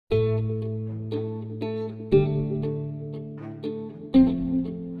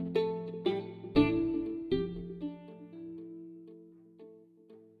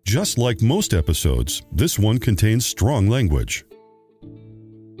Just like most episodes, this one contains strong language.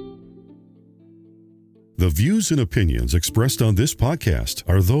 The views and opinions expressed on this podcast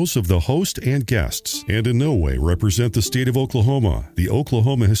are those of the host and guests, and in no way represent the state of Oklahoma, the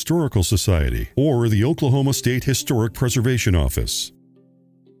Oklahoma Historical Society, or the Oklahoma State Historic Preservation Office.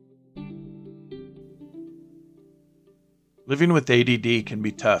 Living with ADD can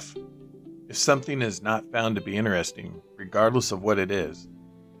be tough. If something is not found to be interesting, regardless of what it is,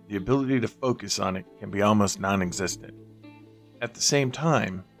 the ability to focus on it can be almost non-existent. At the same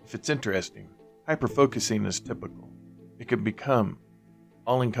time, if it's interesting, hyper-focusing is typical. It can become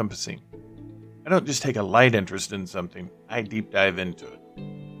all-encompassing. I don't just take a light interest in something, I deep dive into it,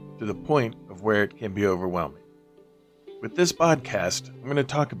 to the point of where it can be overwhelming. With this podcast, I'm going to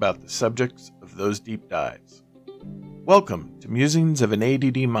talk about the subjects of those deep dives. Welcome to Musings of an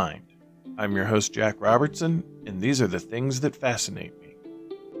ADD Mind. I'm your host, Jack Robertson, and these are the things that fascinate me.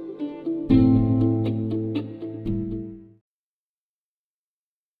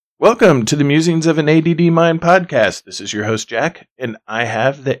 Welcome to the Musings of an ADD Mind podcast. This is your host, Jack, and I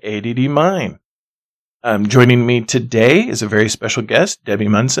have the ADD Mind. Joining me today is a very special guest, Debbie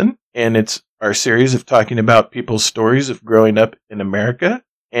Munson, and it's our series of talking about people's stories of growing up in America.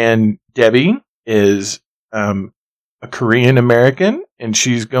 And Debbie is a Korean American, and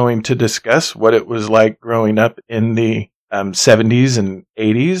she's going to discuss what it was like growing up in the 70s and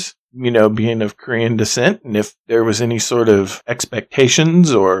 80s, being of Korean descent, and if there was any sort of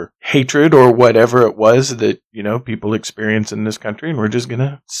expectations or hatred or whatever it was that, people experience in this country. And we're just going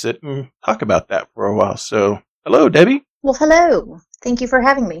to sit and talk about that for a while. So, hello, Debbie. Well, hello. Thank you for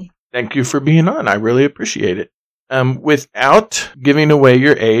having me. Thank you for being on. I really appreciate it. Without giving away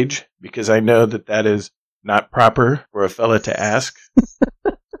your age, because I know that is not proper for a fella to ask.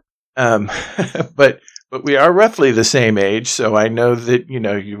 But we are roughly the same age, so I know that,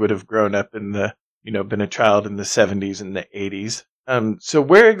 you would have grown up in been a child in the 70s and the 80s. So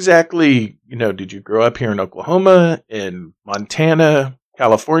where exactly, did you grow up here in Oklahoma, in Montana,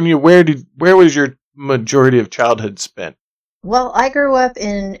 California? Where was your majority of childhood spent? Well, I grew up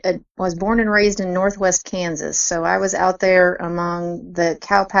was born and raised in northwest Kansas, so I was out there among the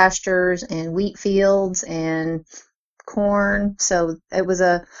cow pastures and wheat fields and corn, so it was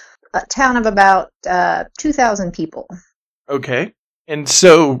a town of about 2,000 people. Okay. And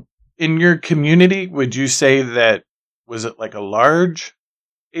so in your community, would you say was it like a large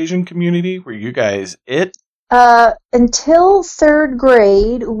Asian community? Were you guys it? Until third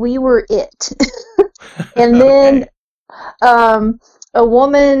grade, we were it. And then a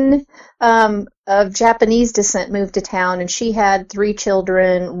woman of Japanese descent moved to town, and she had 3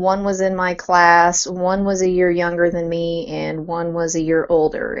 children. One was in my class, one was a year younger than me, and one was a year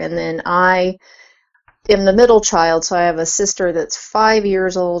older. And then I am the middle child, so I have a sister that's 5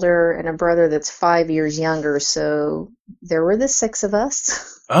 years older and a brother that's 5 years younger. So there were the 6 of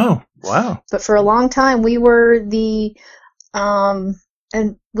us. Oh, wow. But for a long time, we were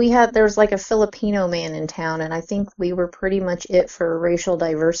and there was like a Filipino man in town, and I think we were pretty much it for racial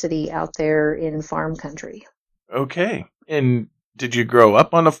diversity out there in farm country. Okay. And did you grow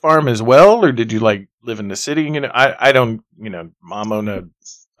up on a farm as well, or did you live in the city? I don't, mom owned a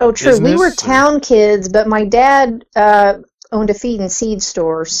Oh, true. business, We were town kids, but my dad owned a feed and seed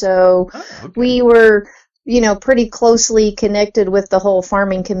store, so we were pretty closely connected with the whole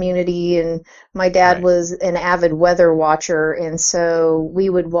farming community, and my dad was an avid weather watcher, and so he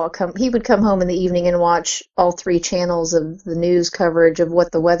would come home in the evening and watch all 3 channels of the news coverage of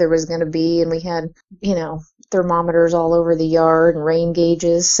what the weather was going to be, and we had, thermometers all over the yard and rain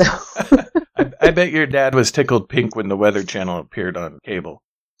gauges, so. I bet your dad was tickled pink when the Weather Channel appeared on cable.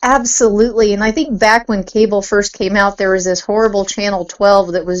 Absolutely. And I think back when cable first came out, there was this horrible Channel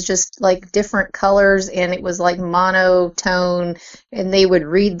 12 that was just different colors, and it was monotone, and they would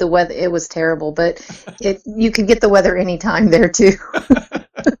read the weather. It was terrible, but you could get the weather anytime there too.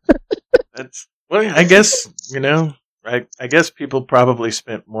 I guess, I guess people probably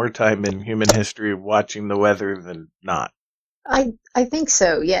spent more time in human history watching the weather than not. I think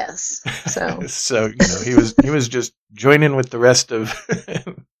so, yes. So so, he was just joining with the rest of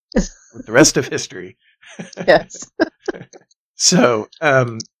history. Yes. So,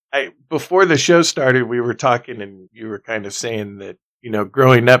 before the show started, we were talking, and you were kind of saying that,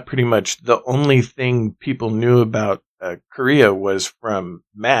 growing up, pretty much the only thing people knew about Korea was from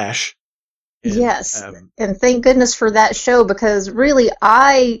MASH. And, yes. And thank goodness for that show, because really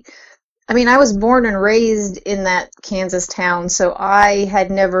I was born and raised in that Kansas town, so I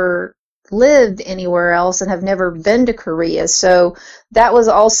had never lived anywhere else and have never been to Korea. So that was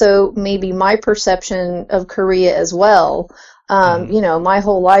also maybe my perception of Korea as well. My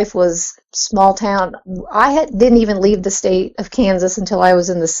whole life was small town. Didn't even leave the state of Kansas until I was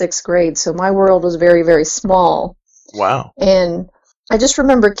in the 6th grade, so my world was very, very small. Wow. And I just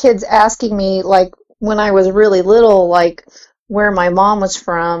remember kids asking me, like, when I was really little, like, where my mom was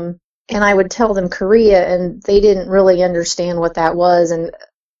from, and I would tell them Korea, and they didn't really understand what that was. And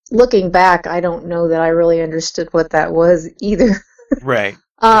looking back, I don't know that I really understood what that was either. Right.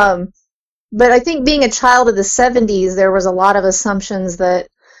 But I think being a child of the 70s, there was a lot of assumptions that,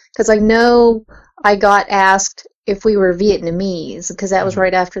 because I know I got asked if we were Vietnamese, because that was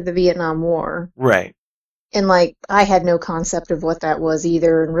right after the Vietnam War. Right. And, like, I had no concept of what that was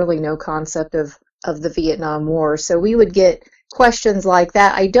either, and really no concept of the Vietnam War. So we would get questions like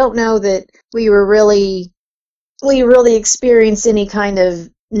that. I don't know that we really experienced any kind of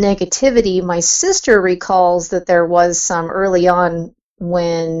negativity. My sister recalls that there was some early on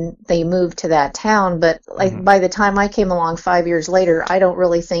when they moved to that town, but by the time I came along 5 years later, I don't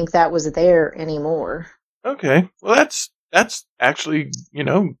really think that was there anymore. Okay. Well, that's actually,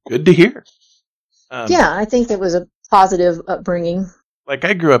 good to hear. Yeah, I think it was a positive upbringing. Like,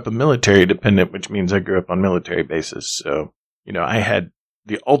 I grew up a military dependent, which means I grew up on military bases. So, I had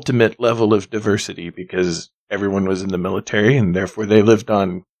the ultimate level of diversity because everyone was in the military, and therefore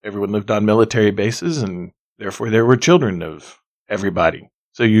everyone lived on military bases, and therefore there were children of everybody.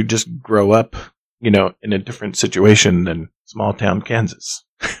 So you just grow up, in a different situation than small town Kansas.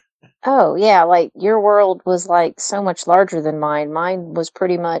 Oh, yeah, like your world was like so much larger than mine. Mine was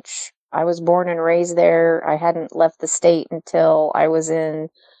pretty much, I was born and raised there. I hadn't left the state until I was in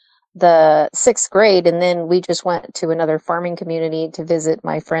the 6th grade, and then we just went to another farming community to visit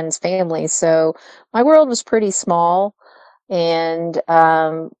my friend's family. So my world was pretty small, and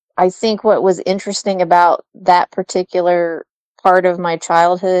I think what was interesting about that particular part of my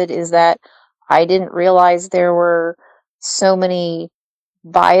childhood is that I didn't realize there were so many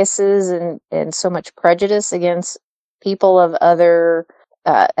biases and so much prejudice against people of other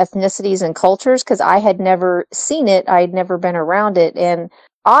ethnicities and cultures, because I had never seen it. I had never been around it. And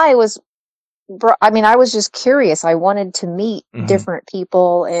I was just curious. I wanted to meet different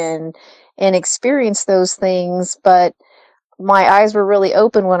people and experience those things, but my eyes were really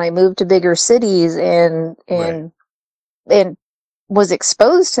open when I moved to bigger cities and was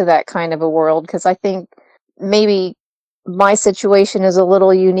exposed to that kind of a world, because I think maybe my situation is a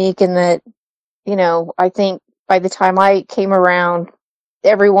little unique in that, I think by the time I came around,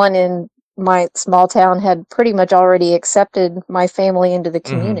 everyone in my small town had pretty much already accepted my family into the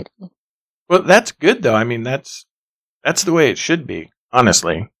community. Well, that's good though. I mean, that's the way it should be,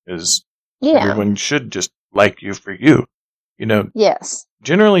 honestly, is everyone should just like you for you. Yes.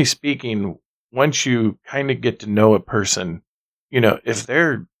 Generally speaking, once you kind of get to know a person, if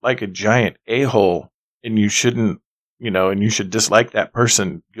they're like a giant a-hole and you shouldn't, and you should dislike that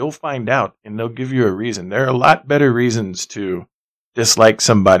person, you'll find out and they'll give you a reason. There are a lot better reasons to dislike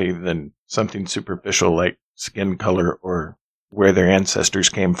somebody than something superficial like skin color or where their ancestors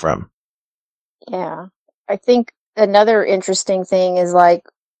came from. Yeah. I think another interesting thing is, like,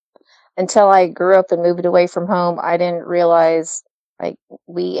 until I grew up and moved away from home, I didn't realize, like,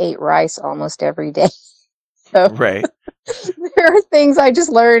 we ate rice almost every day. So right. There are things I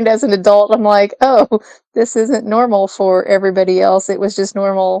just learned as an adult. I'm like, oh, this isn't normal for everybody else. It was just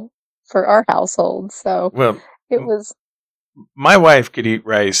normal for our household. So it was. My wife could eat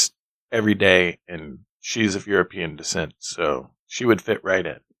rice every day, and she's of European descent, so she would fit right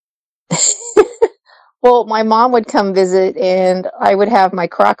in. Well, my mom would come visit, and I would have my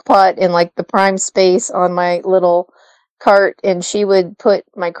crock pot in, like, the prime space on my little cart, and she would put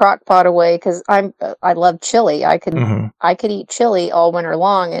my crock pot away because I love chili. I could eat chili all winter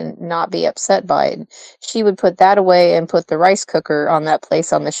long and not be upset by it. She would put that away and put the rice cooker on that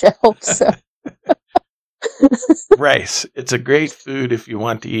place on the shelf. So. Rice. It's a great food if you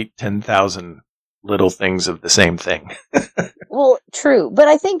want to eat 10,000 little things of the same thing. Well, true. But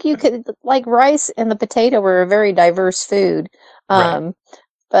I think you could, like, rice and the potato were a very diverse food. Right.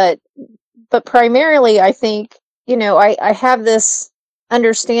 But primarily, I think, I have this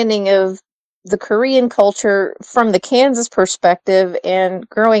understanding of the Korean culture from the Kansas perspective, and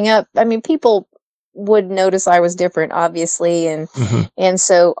growing up, I mean, people would notice I was different, obviously. And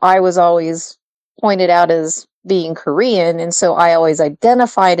so I was always pointed out as being Korean. And so I always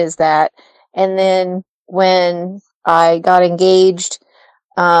identified as that. And then when I got engaged,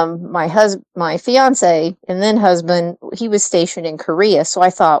 my fiance and then husband, he was stationed in Korea. So I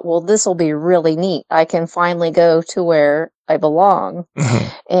thought, well, this will be really neat. I can finally go to where I belong.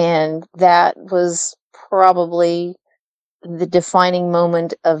 And that was probably the defining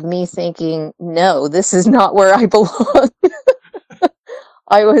moment of me thinking, no, this is not where I belong.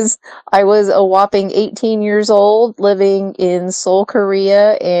 I was a whopping 18 years old living in Seoul,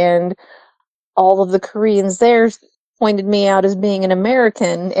 Korea, and all of the Koreans there pointed me out as being an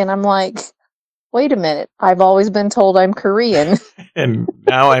American, and I'm like, wait a minute, I've always been told I'm Korean. And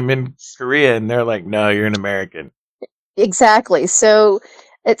now I'm in Korea, and they're like, no, you're an American. Exactly. So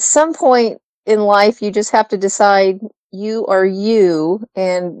at some point in life, you just have to decide you are you,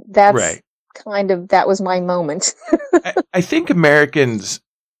 and that's Right. that was my moment. I think Americans,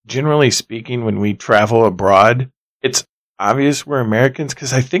 generally speaking, when we travel abroad, it's obvious we're Americans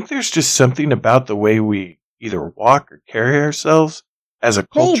because I think there's just something about the way we either walk or carry ourselves as a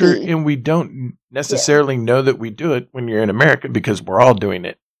culture, Maybe. and we don't necessarily know that we do it when you're in America because we're all doing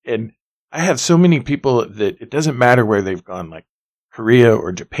it. And I have so many people that it doesn't matter where they've gone, like Korea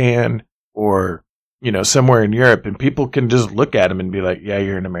or Japan or, somewhere in Europe, and people can just look at them and be like, yeah,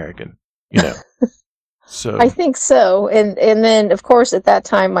 you're an American, So I think so. And then of course at that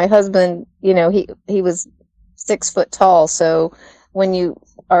time my husband, he was 6 foot tall. So when you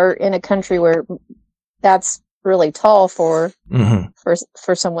are in a country where that's really tall for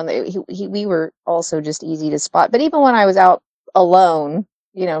someone that we were also just easy to spot. But even when I was out alone,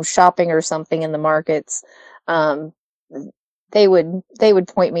 shopping or something in the markets, they would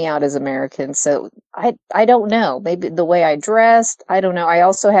point me out as American. So I don't know, maybe the way I dressed, I don't know. I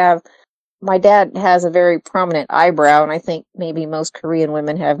also have, my dad has a very prominent eyebrow, and I think maybe most Korean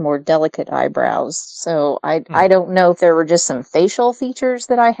women have more delicate eyebrows. So I don't know if there were just some facial features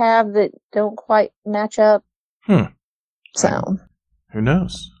that I have that don't quite match up. So who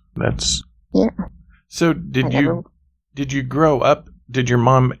knows? That's yeah. So did you grow up? Did your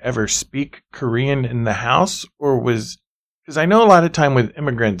mom ever speak Korean in the house, or because I know a lot of time with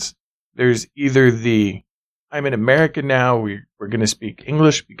immigrants, there's either I'm an American now, we're going to speak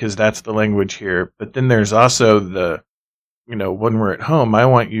English because that's the language here. But then there's also when we're at home, I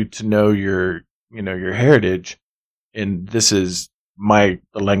want you to know your heritage, and this is the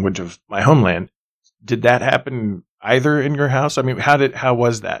language of my homeland. Did that happen either in your house? I mean, how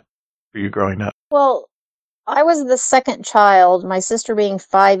was that for you growing up? Well, I was the second child, my sister being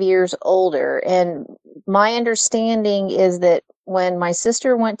 5 years older, and my understanding is that when my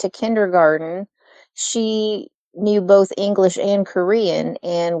sister went to kindergarten, she knew both English and Korean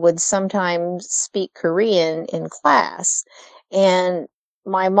and would sometimes speak Korean in class. And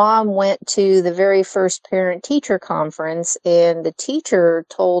my mom went to the very first parent-teacher conference, and the teacher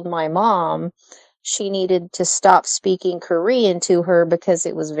told my mom she needed to stop speaking Korean to her because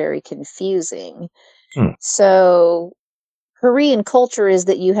it was very confusing. So Korean culture is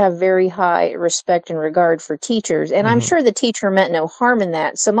that you have very high respect and regard for teachers. And I'm sure the teacher meant no harm in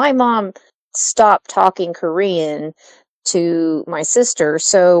that. So my mom stopped talking Korean to my sister.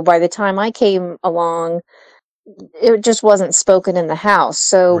 So by the time I came along, it just wasn't spoken in the house.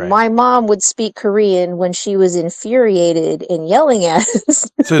 So my mom would speak Korean when she was infuriated and yelling at us.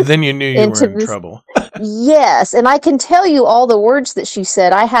 So then you knew you were in trouble. Yes, and I can tell you all the words that she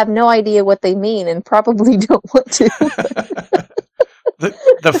said. I have no idea what they mean and probably don't want to.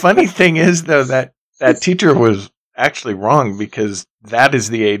 The funny thing is, though, that teacher was actually wrong, because that is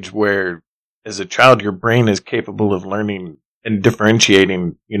the age where, as a child, your brain is capable of learning and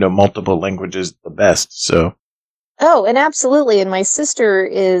differentiating, multiple languages the best. So. Oh, and absolutely. And my sister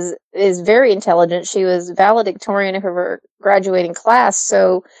is very intelligent. She was valedictorian of her graduating class.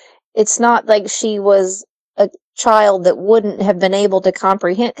 So it's not like she was a child that wouldn't have been able to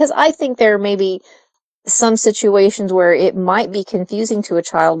comprehend. Because I think there may be some situations where it might be confusing to a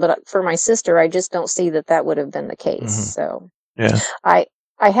child, but for my sister, I just don't see that would have been the case. So yeah, I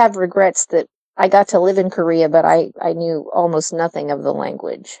have regrets that I got to live in Korea, but I knew almost nothing of the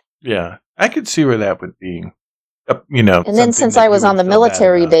language. Yeah, I could see where that would be. And then since I was on the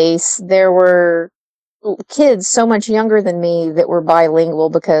military base, there were kids so much younger than me that were bilingual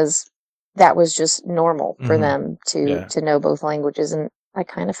because that was just normal for them to know both languages. And I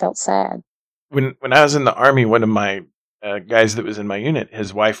kind of felt sad. When I was in the Army, one of my guys that was in my unit,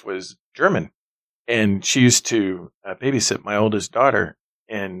 his wife was German, and she used to babysit my oldest daughter.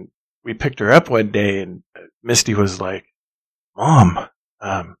 And we picked her up one day, and Misty was like, "Mom,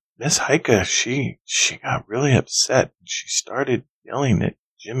 Miss Heike, she got really upset. She started yelling at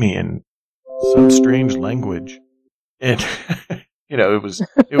Jimmy in some strange language, and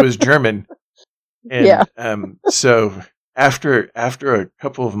it was German." And so after a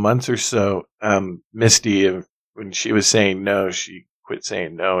couple of months or so, Misty, when she was saying no, she quit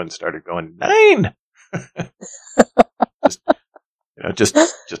saying no and started going 9. just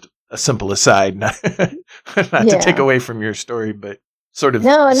a simple aside, not to take away from your story, but sort of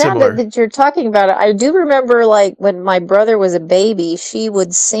No, and now similar. that you're talking about it, I do remember like when my brother was a baby, she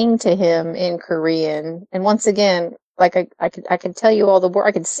would sing to him in Korean. And once again, like I could tell you all the words,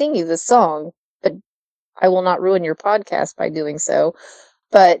 I could sing you the song, but I will not ruin your podcast by doing so.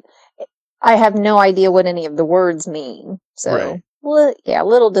 But I have no idea what any of the words mean. So, Right. well, yeah, a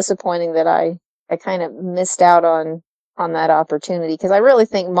little disappointing that I kind of missed out on that opportunity because I really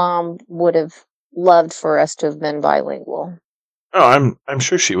think Mom would have loved for us to have been bilingual. Oh, I'm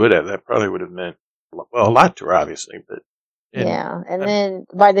sure she would have. That probably would have meant, well, a lot to her, obviously. But Yeah, and then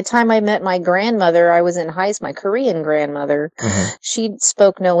by the time I met my grandmother, I was in high school, my Korean grandmother. Mhm. She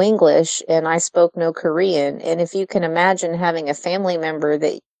spoke no English and I spoke no Korean. And if you can imagine having a family member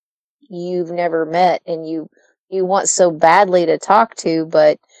that you've never met and you want so badly to talk to,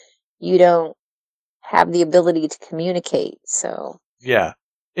 but you don't have the ability to communicate. So, Yeah.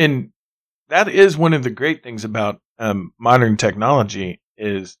 And that is one of the great things about modern technology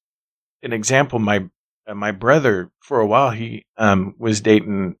is an example. My brother, for a while, he was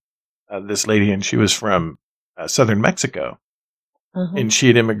dating this lady, and she was from southern Mexico, and she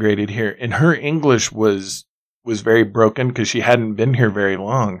had immigrated here, and her English was very broken because she hadn't been here very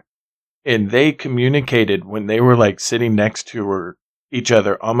long, and they communicated when they were like sitting next to each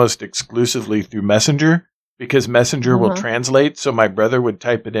other almost exclusively through Messenger because Messenger will translate. So my brother would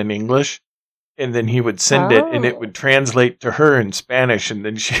type it in English. And then he would send it, and it would translate to her in Spanish, and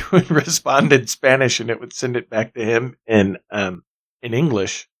then she would respond in Spanish, and it would send it back to him in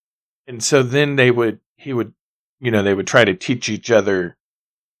English. And so then they would try to teach each other,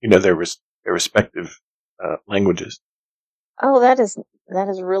 their respective languages. Oh, that is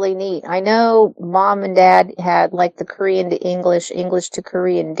really neat. I know Mom and Dad had like the Korean to English, English to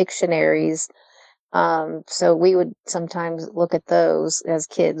Korean dictionaries. So we would sometimes look at those as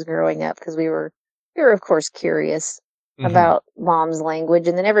kids growing up because we were of course curious about Mom's language.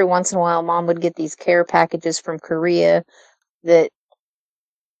 And then every once in a while, Mom would get these care packages from Korea that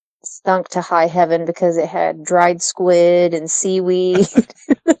stunk to high heaven because it had dried squid and seaweed.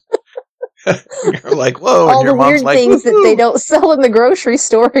 You're like, whoa. All and your the mom's weird like, things that woo-hoo. they don't sell in the grocery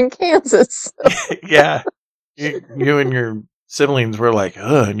store in Kansas. Yeah. You and your siblings were like,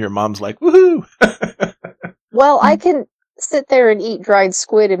 ugh, and your mom's like, woohoo. Well, I can sit there and eat dried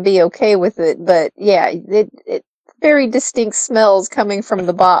squid and be okay with it, but yeah, it very distinct smells coming from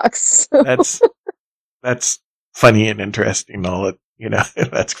the box. That's funny and interesting.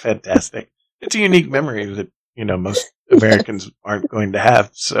 That's fantastic. It's a unique memory that most Americans aren't going to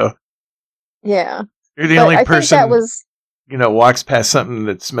have. So Yeah, you're the but only I think person that was walks past something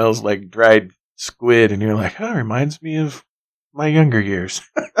that smells like dried squid, and you're like, oh, it reminds me of my younger years.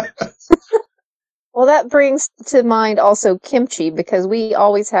 well, that brings to mind also kimchi because we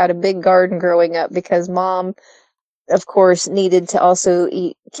always had a big garden growing up because Mom, of course, needed to also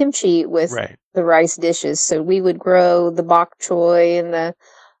eat kimchi with Right. the rice dishes. So we would grow the bok choy and the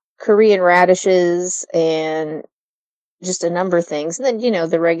Korean radishes and just a number of things. And then,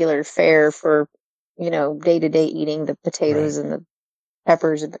 the regular fare for, day-to-day eating, the potatoes and the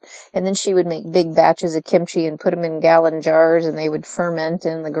peppers. And then she would make big batches of kimchi and put them in gallon jars and they would ferment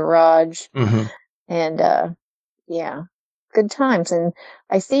in the garage. Mm-hmm. And, yeah, good times. And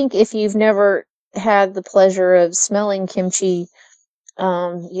I think if you've never had the pleasure of smelling kimchi,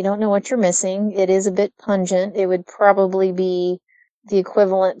 you don't know what you're missing. It is a bit pungent. It would probably be the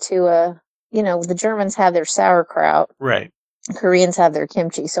equivalent to the Germans have their sauerkraut. Right. Koreans have their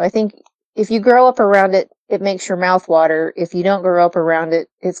kimchi. So I think if you grow up around it, it makes your mouth water. If you don't grow up around it,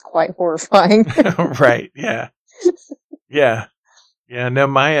 it's quite horrifying. Right. Yeah. Yeah. Yeah. No,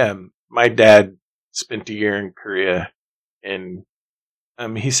 my dad spent a year in Korea, and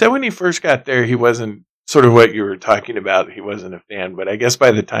he said when he first got there, he wasn't sort of what you were talking about. He wasn't a fan, but I guess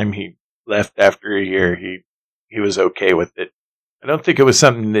by the time he left after a year, he was okay with it. I don't think it was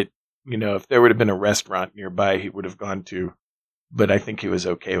something that, if there would have been a restaurant nearby, he would have gone to, but I think he was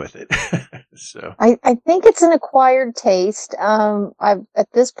okay with it. So I think it's an acquired taste.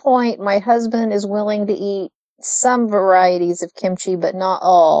 At this point, my husband is willing to eat some varieties of kimchi, but not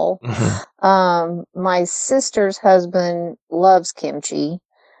all. My sister's husband loves kimchi.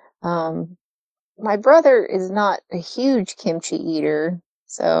 My brother is not a huge kimchi eater,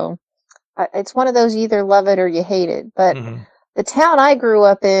 so it's one of those you either love it or you hate it. But the town I grew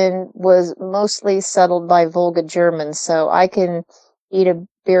up in was mostly settled by Volga Germans, so I can eat a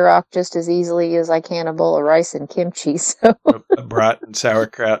bierach just as easily as I can a bowl of rice and kimchi. So a brat and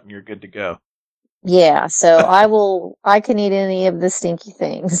sauerkraut, and you're good to go. Yeah, so I can eat any of the stinky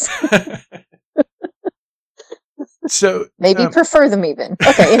things. So maybe prefer them even.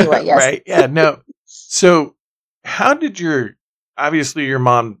 Okay, anyway, yes. Right. Yeah, no. So how did your obviously your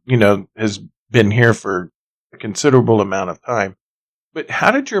mom, has been here for a considerable amount of time. But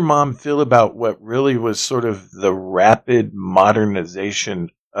how did your mom feel about what really was sort of the rapid modernization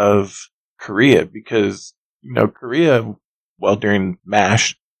of Korea? Because, Korea, well, during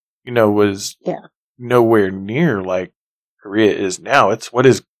MASH, was nowhere near like Korea is now. I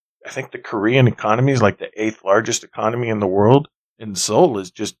think the Korean economy is like the 8th largest economy in the world. And Seoul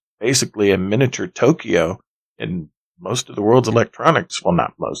is just basically a miniature Tokyo. And most of the world's electronics, well,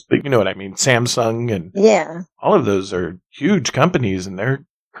 not most, but you know what I mean, Samsung and all of those are huge companies, and they're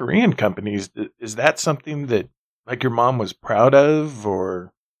Korean companies. Is that something that like your mom was proud of,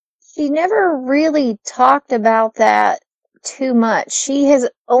 or? She never really talked about that too much. She has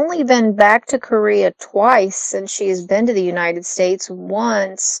only been back to Korea twice since she has been to the United States.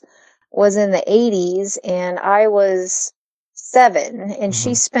 Once was in the 80s, and I was 7, and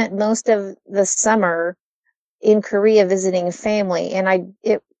she spent most of the summer in Korea visiting family. And I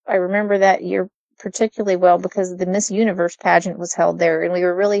remember that year particularly well because the Miss Universe pageant was held there, and we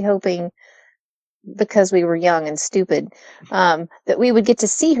were really hoping, because we were young and stupid, that we would get to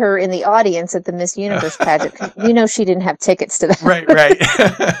see her in the audience at the Miss Universe pageant. She didn't have tickets to that. Right.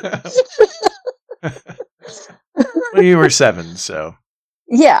 Well, you were 7, so.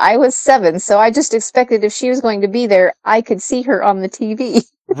 Yeah, I was 7, so I just expected if she was going to be there, I could see her on the TV.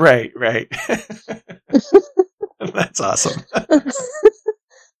 Right. That's awesome.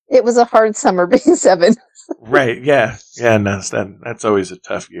 It was a hard summer being 7. Right, yeah. Yeah, no, that's always a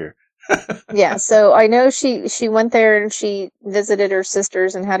tough year. Yeah, so I know she went there and she visited her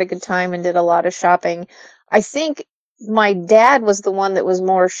sisters and had a good time and did a lot of shopping. I think my dad was the one that was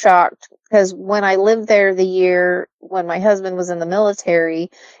more shocked because when I lived there the year when my husband was in the military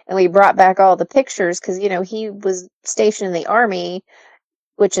and we brought back all the pictures because, he was stationed in the Army,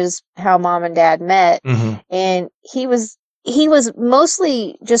 which is how Mom and Dad met. And he was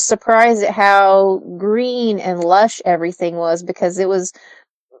mostly just surprised at how green and lush everything was because it was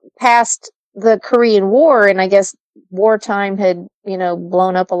past the Korean War, and I guess wartime had,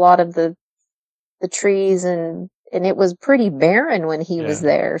 blown up a lot of the trees, and it was pretty barren when he was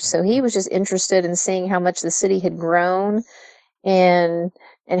there. So he was just interested in seeing how much the city had grown and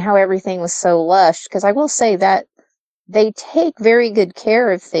how everything was so lush. Because I will say that they take very good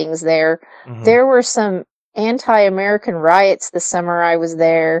care of things there. There were some anti-American riots the summer I was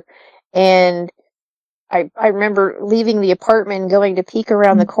there, and I remember leaving the apartment and going to peek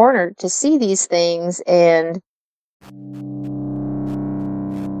around the corner to see these things, and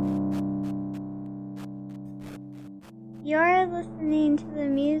you're listening to the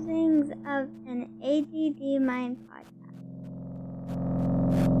musings of an ADD Mind podcast.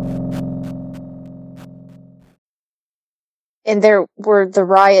 And there were the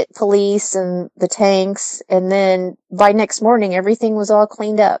riot police and the tanks, and then by next morning, everything was all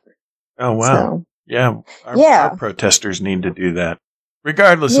cleaned up. Oh, wow. So, yeah. Our protesters need to do that.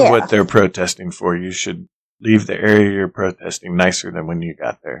 Regardless of what they're protesting for, you should leave the area you're protesting nicer than when you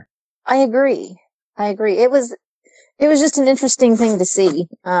got there. I agree. It was just an interesting thing to see.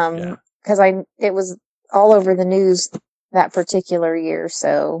 Because it was all over the news that particular year,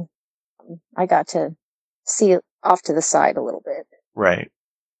 so I got to see it off to the side a little bit. Right.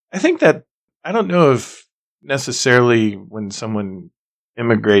 I think that, I don't know if necessarily when someone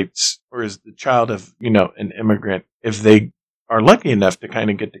immigrates or is the child of, an immigrant, if they are lucky enough to kind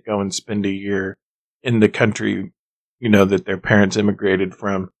of get to go and spend a year in the country, that their parents immigrated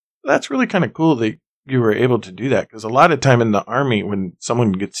from. That's really kind of cool that you were able to do that, because a lot of time in the Army, when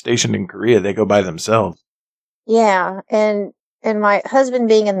someone gets stationed in Korea, they go by themselves. Yeah. And my husband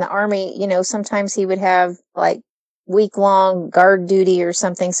being in the Army, sometimes he would have like week-long guard duty or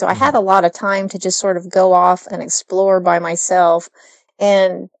something. So I had a lot of time to just sort of go off and explore by myself.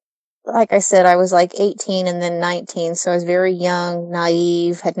 And like I said, I was like 18 and then 19. So I was very young,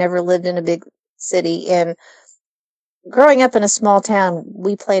 naive, had never lived in a big city. And growing up in a small town,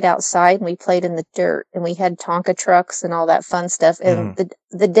 we played outside and we played in the dirt and we had Tonka trucks and all that fun stuff. And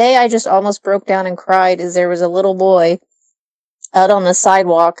the day I just almost broke down and cried is there was a little boy out on the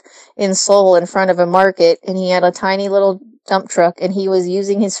sidewalk in Seoul in front of a market, and he had a tiny little dump truck, and he was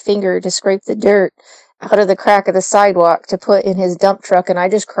using his finger to scrape the dirt out of the crack of the sidewalk to put in his dump truck, and I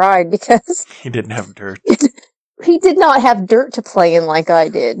just cried because he didn't have dirt. He did not have dirt to play in like I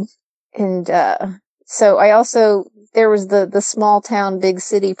did. And so I also, there was the small town, big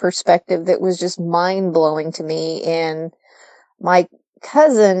city perspective that was just mind-blowing to me, and my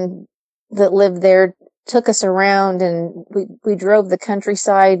cousin that lived there took us around, and we drove the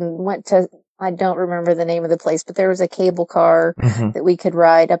countryside and went to I don't remember the name of the place, but there was a cable car that we could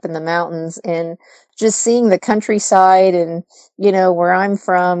ride up in the mountains, and just seeing the countryside and, where I'm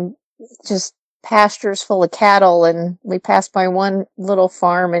from, just pastures full of cattle. And we passed by one little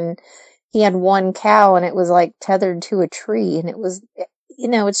farm and he had one cow and it was like tethered to a tree. And it was,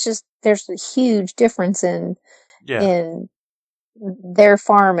 it's just, there's a huge difference in their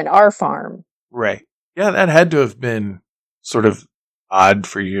farm and our farm. Right. Yeah, that had to have been sort of odd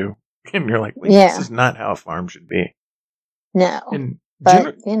for you. And you're like, wait, this is not how a farm should be. No.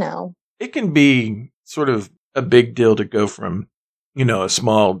 But, it can be sort of a big deal to go from, a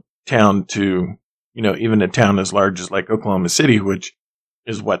small town to, even a town as large as like Oklahoma City, which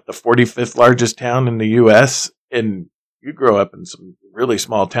is the 45th largest town in the U.S. And you grow up in some really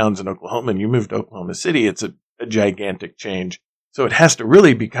small towns in Oklahoma and you move to Oklahoma City, it's a gigantic change. So it has to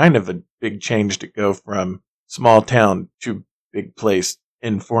really be kind of a big change to go from small town to big place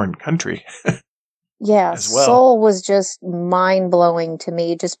in foreign country. Yeah, as well. Seoul was just mind-blowing to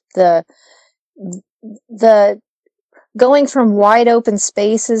me. Just the going from wide open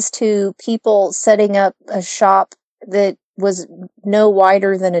spaces to people setting up a shop that was no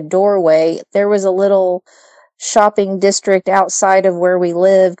wider than a doorway. There was a little shopping district outside of where we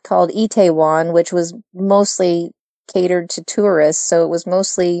lived called Itaewon, which was mostly catered to tourists. So it was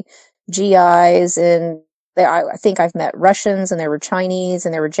mostly GIs, and I think I've met Russians, and there were Chinese,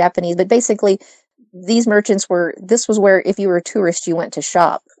 and there were Japanese, but basically these merchants this was where if you were a tourist, you went to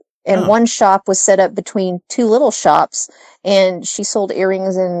shop. And one shop was set up between two little shops, and she sold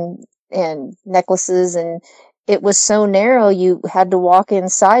earrings and necklaces, and it was so narrow you had to walk in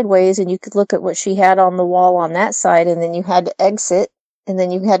sideways and you could look at what she had on the wall on that side, and then you had to exit, and then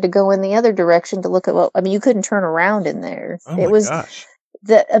you had to go in the other direction to look at you couldn't turn around in there. Gosh.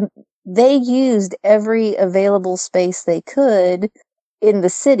 They used every available space they could in the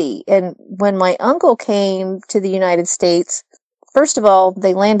city. And when my uncle came to the United States, first of all,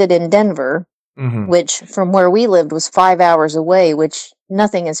 they landed in Denver, which from where we lived was 5 hours away, which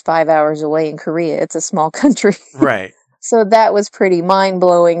nothing is 5 hours away in Korea. It's a small country. Right. So that was pretty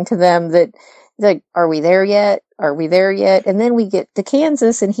mind-blowing to them that, like, are we there yet? Are we there yet? And then we get to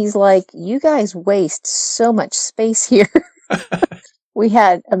Kansas and he's like, you guys waste so much space here. We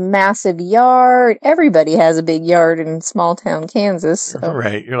had a massive yard. Everybody has a big yard in small town Kansas. So.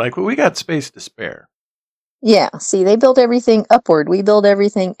 Right. You're like, well, we got space to spare. Yeah. See, they build everything upward. We build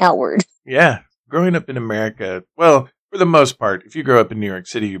everything outward. Yeah. Growing up in America, well, for the most part, if you grow up in New York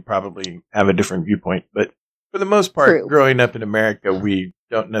City, you probably have a different viewpoint. But for the most part, growing up in America, we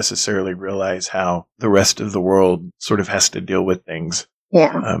don't necessarily realize how the rest of the world sort of has to deal with things.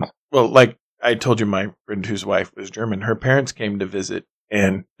 Yeah. Well, like I told you, my friend whose wife was German, her parents came to visit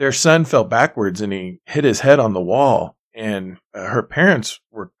and their son fell backwards and he hit his head on the wall. And her parents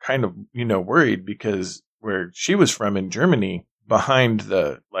were kind of, worried because where she was from in Germany, behind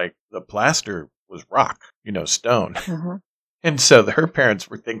the plaster was rock, stone. And so her parents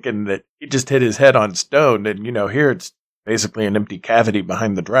were thinking that he just hit his head on stone. And, here it's basically an empty cavity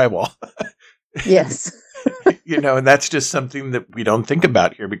behind the drywall. Yes. And that's just something that we don't think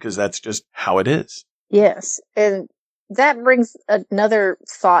about here because that's just how it is. Yes. And that brings another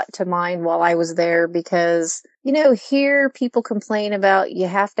thought to mind while I was there because, here people complain about you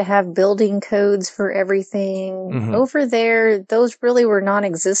have to have building codes for everything. Over there, those really were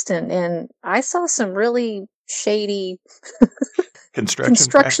non-existent. And I saw some really shady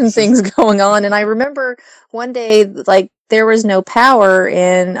construction things going on. And I remember one day, there was no power,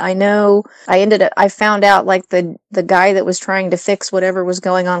 and I found out the guy that was trying to fix whatever was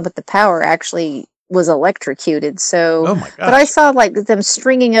going on with the power actually was electrocuted. So, oh my gosh. But I saw them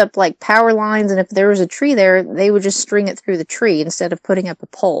stringing up power lines, and if there was a tree there, they would just string it through the tree instead of putting up a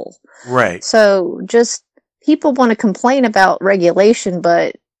pole. Right. So just people want to complain about regulation,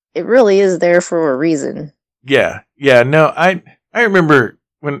 but it really is there for a reason. Yeah. Yeah. No, I remember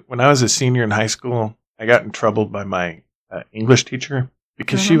when I was a senior in high school, I got in trouble by my English teacher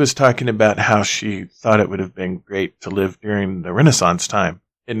because she was talking about how she thought it would have been great to live during the Renaissance time.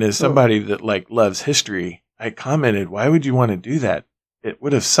 And as somebody that loves history, I commented, why would you want to do that? It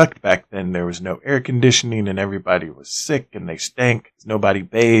would have sucked back then. There was no air conditioning and everybody was sick and they stank. Nobody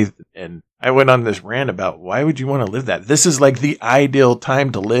bathed. And I went on this rant about why would you want to live that? This is the ideal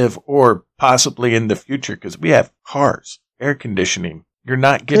time to live, or possibly in the future, because we have cars, air conditioning. You're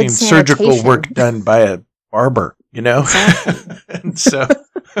not getting surgical work done by a barber, Exactly. And so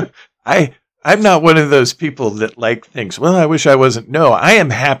I'm not one of those people that thinks, well, I wish I wasn't. No, I am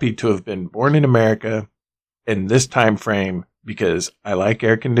happy to have been born in America in this time frame because I like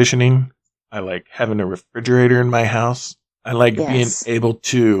air conditioning. I like having a refrigerator in my house. I like Yes. being able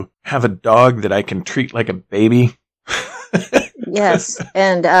to have a dog that I can treat like a baby. Yes.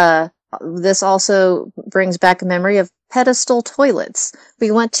 And this also brings back a memory of pedestal toilets.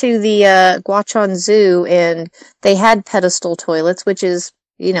 We went to the Guachon Zoo, and they had pedestal toilets, which is,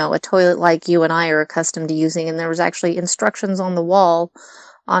 a toilet like you and I are accustomed to using. And there was actually instructions on the wall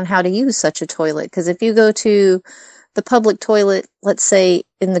on how to use such a toilet. Because if you go to the public toilet, let's say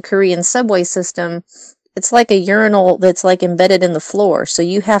in the Korean subway system, it's like a urinal that's like embedded in the floor. So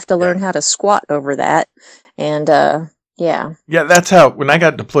you have to learn how to squat over that. And, yeah. Yeah, that's how, when I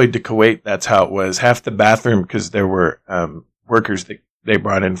got deployed to Kuwait, that's how it was. Half the bathroom, because there were workers that they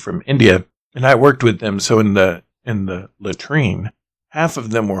brought in from India, and I worked with them. So in the latrine, half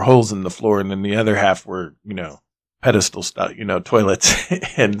of them were holes in the floor, and then the other half were, pedestal stuff, toilets.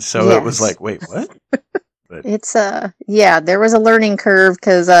 And so It was like, wait, what? But It's there was a learning curve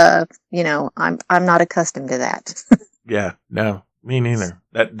because I'm not accustomed to that. yeah, no, me neither.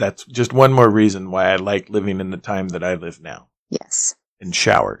 That's just one more reason why I like living in the time that I live now. Yes. In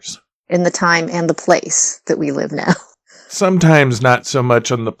showers. In the time and the place that we live now. Sometimes not so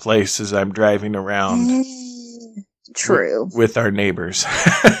much on the place as I'm driving around. True. With our neighbors.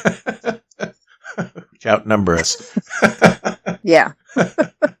 Which outnumber us. Yeah.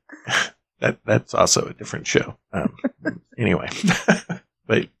 That's also a different show. Anyway.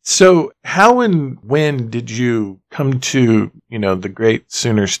 But so how and when did you come to, the great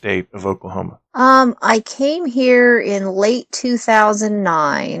Sooner State of Oklahoma? I came here in late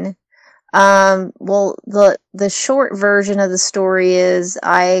 2009. Well, the short version of the story is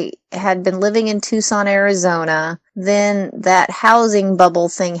I had been living in Tucson, Arizona. Then that housing bubble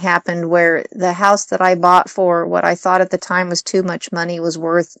thing happened where the house that I bought for what I thought at the time was too much money was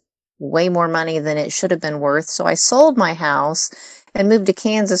worth way more money than it should have been worth. So I sold my house and moved to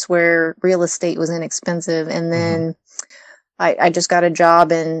Kansas where real estate was inexpensive. And then I just got a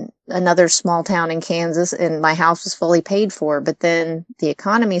job in another small town in Kansas, and my house was fully paid for. But then the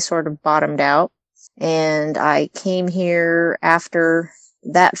economy sort of bottomed out, and I came here after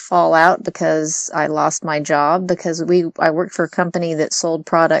that fallout because I lost my job because I worked for a company that sold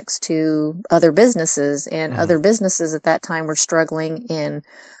products to other businesses, and other businesses at that time were struggling and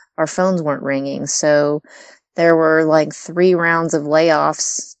our phones weren't ringing. So there were like 3 rounds of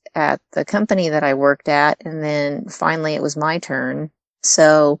layoffs at the company that I worked at, and then finally it was my turn.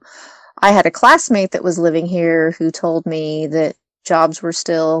 So I had a classmate that was living here who told me that jobs were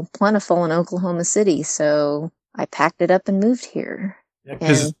still plentiful in Oklahoma City, so I packed it up and moved here. Yeah,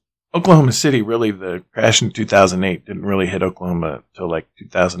 because Oklahoma City, really, the crash in 2008 didn't really hit Oklahoma until like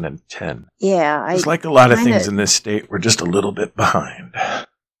 2010. Yeah. It's like a lot of things in this state, we're just a little bit behind.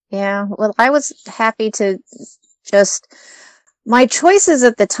 Yeah, well, I was happy to just... My choices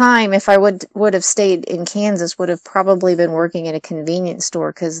at the time, if I would have stayed in Kansas, would have probably been working at a convenience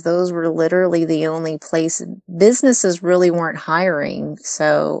store because those were literally the only place. Businesses really weren't hiring,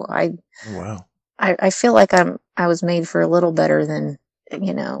 so I feel like I was made for a little better than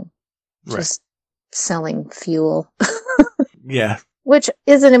just selling fuel. Yeah, which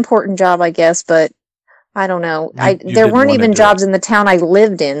is an important job, I guess, but I don't know. There weren't even jobs in the town I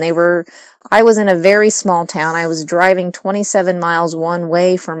lived in. I was in a very small town. I was driving 27 miles one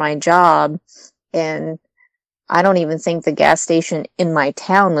way for my job, and I don't even think the gas station in my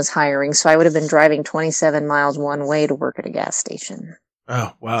town was hiring, so I would have been driving 27 miles one way to work at a gas station.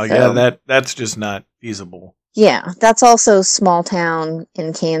 Oh, wow. So, yeah, that's just not feasible. Yeah, that's also small town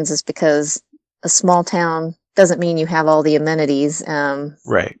in Kansas because a small town doesn't mean you have all the amenities.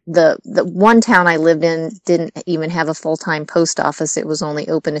 Right. The one town I lived in didn't even have a full-time post office. It was only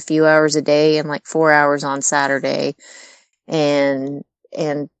open a few hours a day and like 4 hours on Saturday. And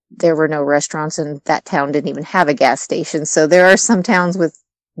there were no restaurants, and that town didn't even have a gas station. So there are some towns with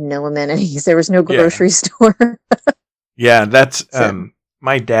no amenities. There was no grocery store. Yeah, that's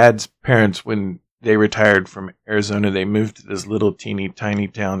my dad's parents, when they retired from Arizona, they moved to this little teeny tiny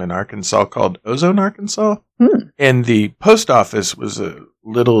town in Arkansas called Ozone, Arkansas. And the post office was a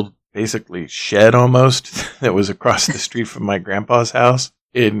little, basically, shed almost that was across the street from my grandpa's house.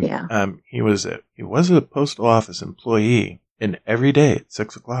 And he was a postal office employee. And every day at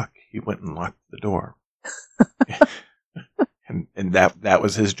 6:00, he went and locked the door. and that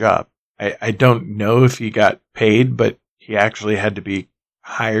was his job. I don't know if he got paid, but he actually had to be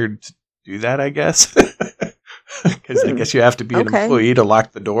hired to do that, I guess. Because I guess you have to be an employee to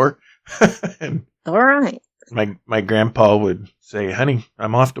lock the door. And all right. My grandpa would say, "Honey,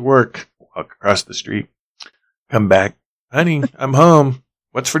 I'm off to work." Walk across the street. Come back. "Honey, I'm home.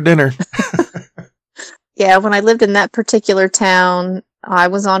 What's for dinner?" Yeah, when I lived in that particular town, I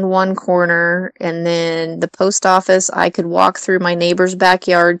was on one corner, and then the post office, I could walk through my neighbor's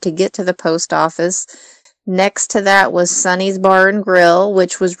backyard to get to the post office. Next to that was Sonny's Bar and Grill,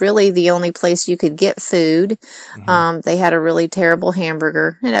 which was really the only place you could get food. They had a really terrible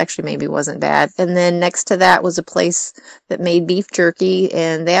hamburger. It actually maybe wasn't bad. And then next to that was a place that made beef jerky,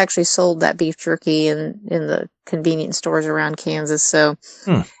 and they actually sold that beef jerky in the convenience stores around Kansas. So,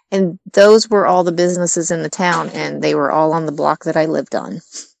 and those were all the businesses in the town, and they were all on the block that I lived on.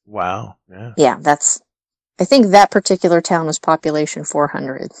 Wow. Yeah. Yeah, I think that particular town was population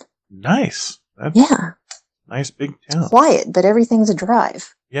 400. Nice. That's nice big town. Quiet, but everything's a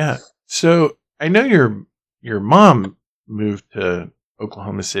drive. Yeah. So I know your mom moved to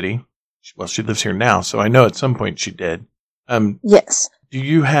Oklahoma City. Well, she lives here now, so I know at some point she did. Yes. Do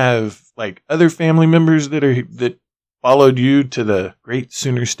you have like other family members that followed you to the great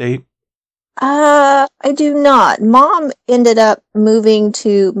Sooner State? I do not. Mom ended up moving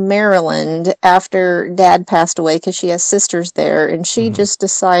to Maryland after Dad passed away because she has sisters there, and she just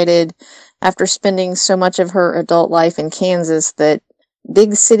decided, after spending so much of her adult life in Kansas, that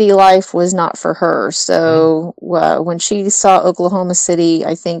big city life was not for her. So when she saw Oklahoma City,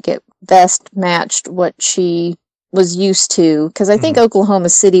 I think it best matched what she was used to. Because I think Oklahoma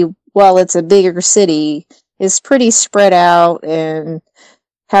City, while it's a bigger city, is pretty spread out and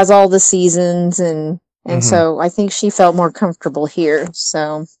has all the seasons, and so I think she felt more comfortable here.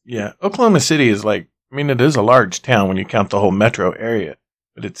 So yeah, Oklahoma City is it is a large town when you count the whole metro area,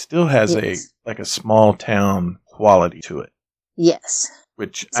 but it still has a small town quality to it. Yes.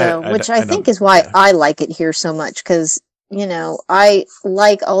 Which I think is why I like it here so much, because, I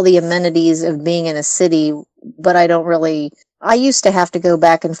like all the amenities of being in a city, but I used to have to go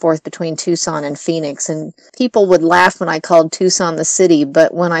back and forth between Tucson and Phoenix, and people would laugh when I called Tucson the city,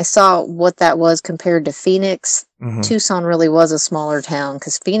 but when I saw what that was compared to Phoenix, Tucson really was a smaller town,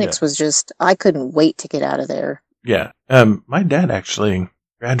 because Phoenix was just, I couldn't wait to get out of there. Yeah. My dad actually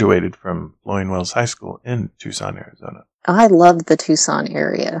graduated from Floyd Wells High School in Tucson, Arizona. I loved the Tucson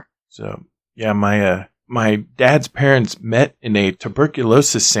area. So, yeah, my dad's parents met in a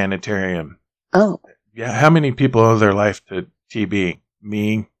tuberculosis sanitarium. Oh. Yeah, how many people owe their life to TB?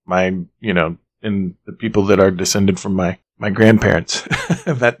 Me, and the people that are descended from my grandparents.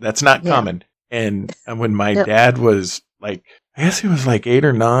 That's not common. And when my dad was I guess he was 8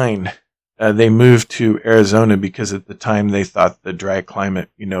 or 9, they moved to Arizona because at the time they thought the dry climate,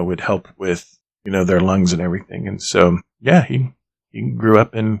 would help with, their lungs and everything. And so, yeah, he grew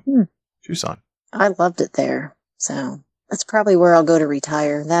up in Tucson. I loved it there. So that's probably where I'll go to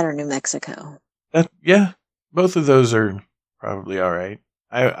retire, that or New Mexico. Yeah, both of those are probably all right.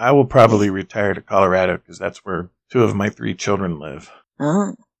 I will probably retire to Colorado because that's where 2 of my 3 children live.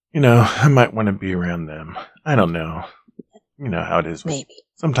 Oh. I might want to be around them. I don't know. You know how it is. Maybe.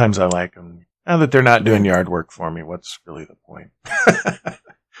 Sometimes I like them. Now that they're not doing yard work for me, what's really the point?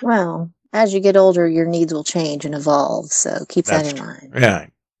 Well, as you get older, your needs will change and evolve, so keep that in mind. Yeah,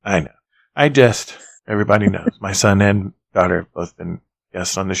 I know. Everybody knows. My son and daughter have both been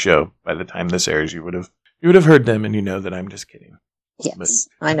guests on the show. By the time this airs, you would have heard them, and you know that I'm just kidding. Yes,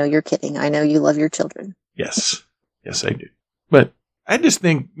 but I know you're kidding. I know you love your children. Yes, I do. But I just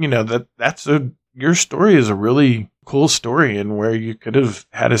think your story is a really cool story, and where you could have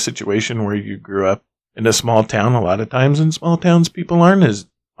had a situation where you grew up in a small town. A lot of times in small towns, people aren't as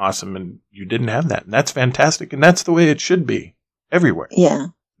awesome, and you didn't have that, and that's fantastic, and that's the way it should be everywhere. Yeah,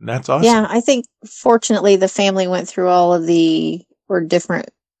 and that's awesome. Yeah, I think fortunately the family went through all of the different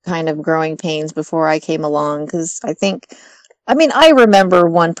kind of growing pains before I came along, because I remember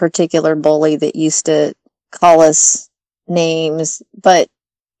one particular bully that used to call us names, but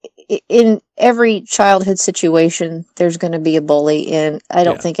in every childhood situation, there's going to be a bully, and I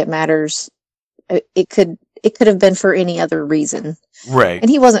don't think it matters. It could have been for any other reason. Right. And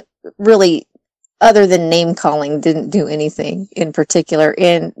he wasn't really, other than name calling, didn't do anything in particular.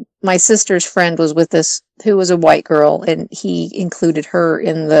 And my sister's friend was with us, who was a white girl, and he included her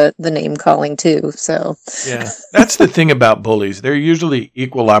in the name calling too. So yeah, that's the thing about bullies. They're usually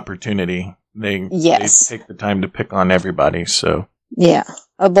equal opportunity. They take the time to pick on everybody. So yeah,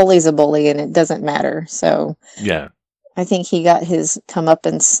 a bully's a bully, and it doesn't matter. So yeah, I think he got his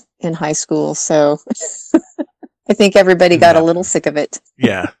comeuppance in high school. So I think everybody got a little sick of it.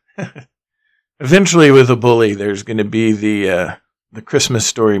 Yeah. Eventually, with a bully, there's going to be the Christmas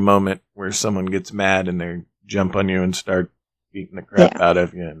Story moment where someone gets mad and they jump on you and start beating the crap out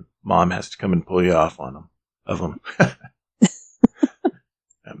of you, and mom has to come and pull you off on them.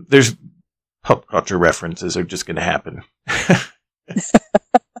 There's pop culture references are just going to happen.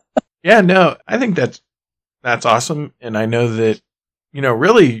 Yeah, no, I think that's awesome, and I know that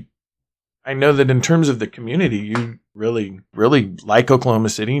really, I know that in terms of the community, you really, really like Oklahoma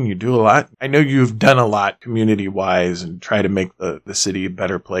City and you do a lot. I know you've done a lot community-wise and try to make the city a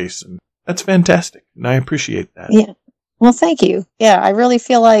better place. And that's fantastic. And I appreciate that. Yeah. Well, thank you. Yeah, I really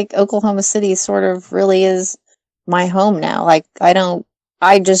feel like Oklahoma City sort of really is my home now. Like, it's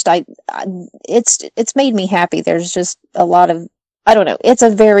made me happy. There's just a lot of, I don't know, it's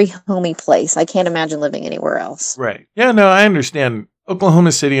a very homey place. I can't imagine living anywhere else. Right. Yeah, no, I understand.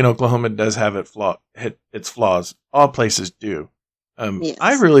 Oklahoma City and Oklahoma does have its flaws. All places do. Yes.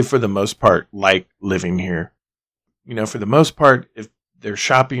 I really, for the most part, like living here. For the most part, if there's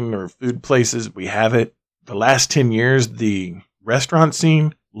shopping or food places, we have it. The last 10 years, the restaurant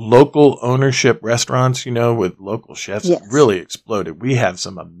scene, local ownership restaurants, with local chefs, Yes. really exploded. We have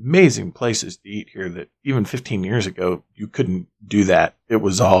some amazing places to eat here that even 15 years ago, you couldn't do that. It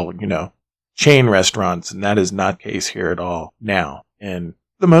was all, chain restaurants, and that is not the case here at all now. And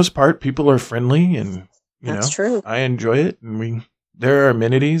for the most part, people are friendly, and That's true. I enjoy it. And there are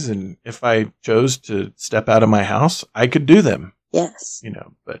amenities, and if I chose to step out of my house, I could do them. Yes.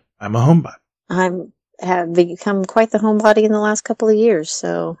 But I'm a homebody. I have become quite the homebody in the last couple of years,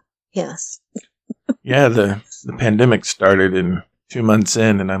 so yes. Yeah, the pandemic started in 2 months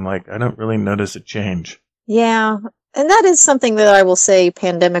in, and I'm like, I don't really notice a change. Yeah, and that is something that I will say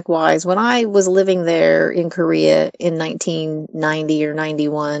pandemic-wise. When I was living there in Korea in 1990 or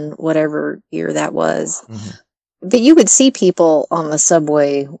 91, whatever year that was, but you would see people on the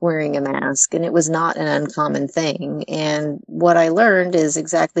subway wearing a mask, and it was not an uncommon thing. And what I learned is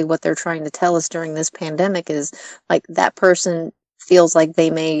exactly what they're trying to tell us during this pandemic is, like, that person feels like they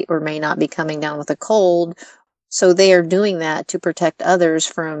may or may not be coming down with a cold, so they are doing that to protect others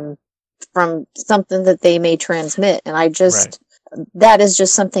from something that they may transmit. And that is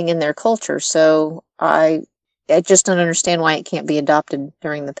just something in their culture. So I just don't understand why it can't be adopted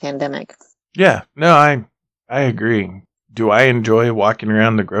during the pandemic. Yeah, no, I agree. Do I enjoy walking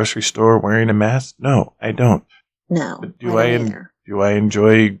around the grocery store wearing a mask? No, I don't. No. But do I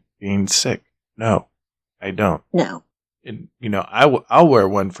enjoy being sick? No, I don't. No. And, I'll wear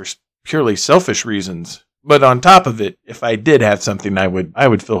one for purely selfish reasons. But on top of it, if I did have something, I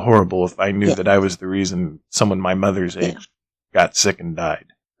would feel horrible if I knew that I was the reason someone my mother's age got sick and died.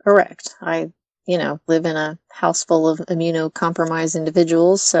 Correct. I, live in a house full of immunocompromised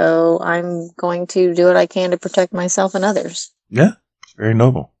individuals, so I'm going to do what I can to protect myself and others. Yeah, it's very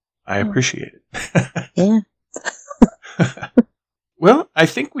noble. I appreciate it. Yeah. Well, I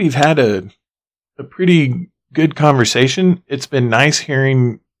think we've had a pretty good conversation. It's been nice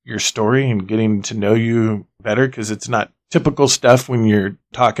hearing your story and getting to know you better, because it's not typical stuff when you're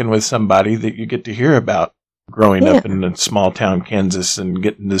talking with somebody that you get to hear about growing up in a small town Kansas and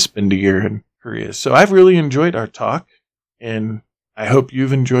getting to spend a year in Korea. So I've really enjoyed our talk, and I hope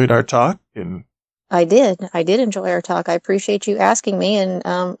you've enjoyed our talk. And I did enjoy our talk. I appreciate you asking me, and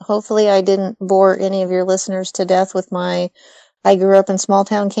hopefully I didn't bore any of your listeners to death with my I grew up in small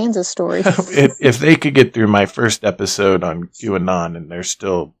town Kansas story. If they could get through my first episode on QAnon and they're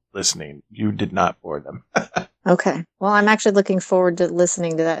still listening, you did not bore them. Okay. Well, I'm actually looking forward to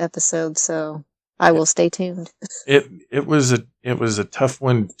listening to that episode, so I will stay tuned. It was a tough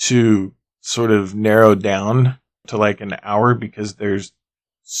one to sort of narrow down to like an hour, because there's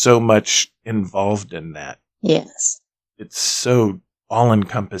so much involved in that. Yes. It's so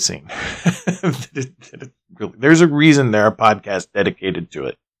all-encompassing. There's a reason there are podcasts dedicated to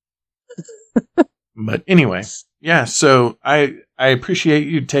it. But anyway, yeah, so I appreciate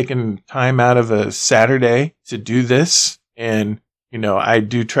you taking time out of a Saturday to do this. And, I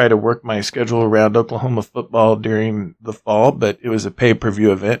do try to work my schedule around Oklahoma football during the fall, but it was a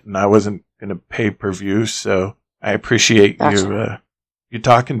pay-per-view event, and I wasn't going to pay-per-view, so I appreciate you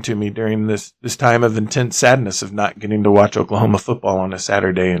talking to me during this time of intense sadness of not getting to watch Oklahoma football on a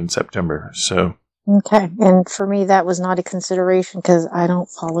Saturday in September. So okay, and for me that was not a consideration because I don't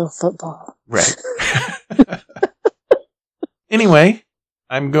follow football. Right. Anyway,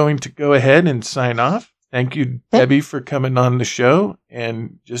 I'm going to go ahead and sign off. Thank you, Debbie, for coming on the show,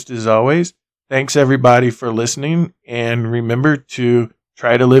 and just as always, thanks everybody for listening. And remember to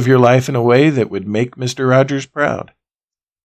try to live your life in a way that would make Mr. Rogers proud.